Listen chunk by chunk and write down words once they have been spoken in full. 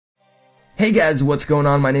Hey guys, what's going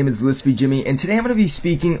on? My name is Lispy Jimmy, and today I'm going to be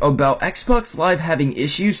speaking about Xbox Live having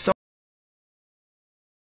issues. So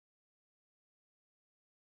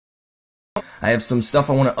I have some stuff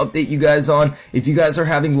I want to update you guys on. If you guys are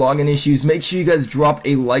having login issues, make sure you guys drop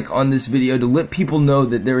a like on this video to let people know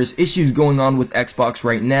that there is issues going on with Xbox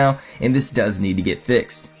right now, and this does need to get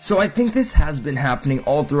fixed. So I think this has been happening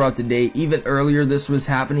all throughout the day. Even earlier this was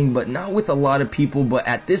happening, but not with a lot of people. But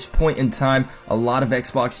at this point in time, a lot of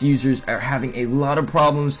Xbox users are having a lot of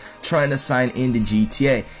problems trying to sign into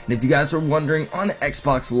GTA. And if you guys are wondering, on the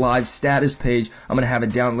Xbox Live status page, I'm going to have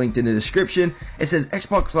it down linked in the description. It says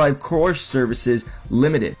Xbox Live core services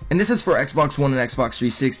limited. And this is for Xbox One and Xbox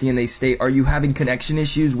 360, and they state, are you having connection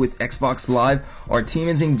issues with Xbox Live? Our team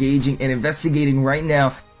is engaging and investigating right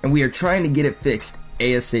now, and we are trying to get it fixed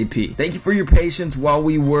ASAP. Thank you for your patience while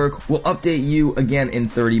we work. We'll update you again in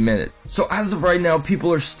 30 minutes. So as of right now,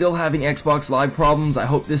 people are still having Xbox Live problems. I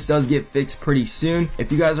hope this does get fixed pretty soon.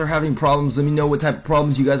 If you guys are having problems, let me know what type of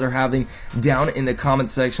problems you guys are having down in the comment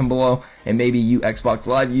section below, and maybe you Xbox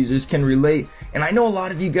Live users can relate. And I know a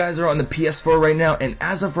lot of you guys are on the PS4 right now, and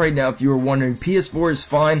as of right now, if you were wondering, PS4 is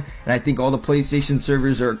fine, and I think all the PlayStation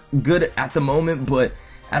servers are good at the moment, but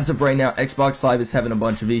as of right now, Xbox Live is having a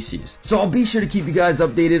bunch of issues. So I'll be sure to keep you guys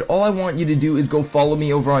updated. All I want you to do is go follow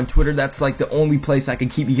me over on Twitter. That's like the only place I can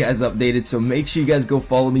keep you guys updated. So make sure you guys go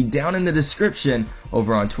follow me down in the description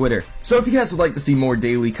over on Twitter. So if you guys would like to see more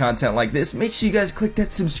daily content like this, make sure you guys click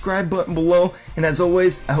that subscribe button below. And as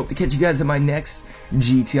always, I hope to catch you guys in my next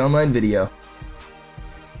GTA Online video.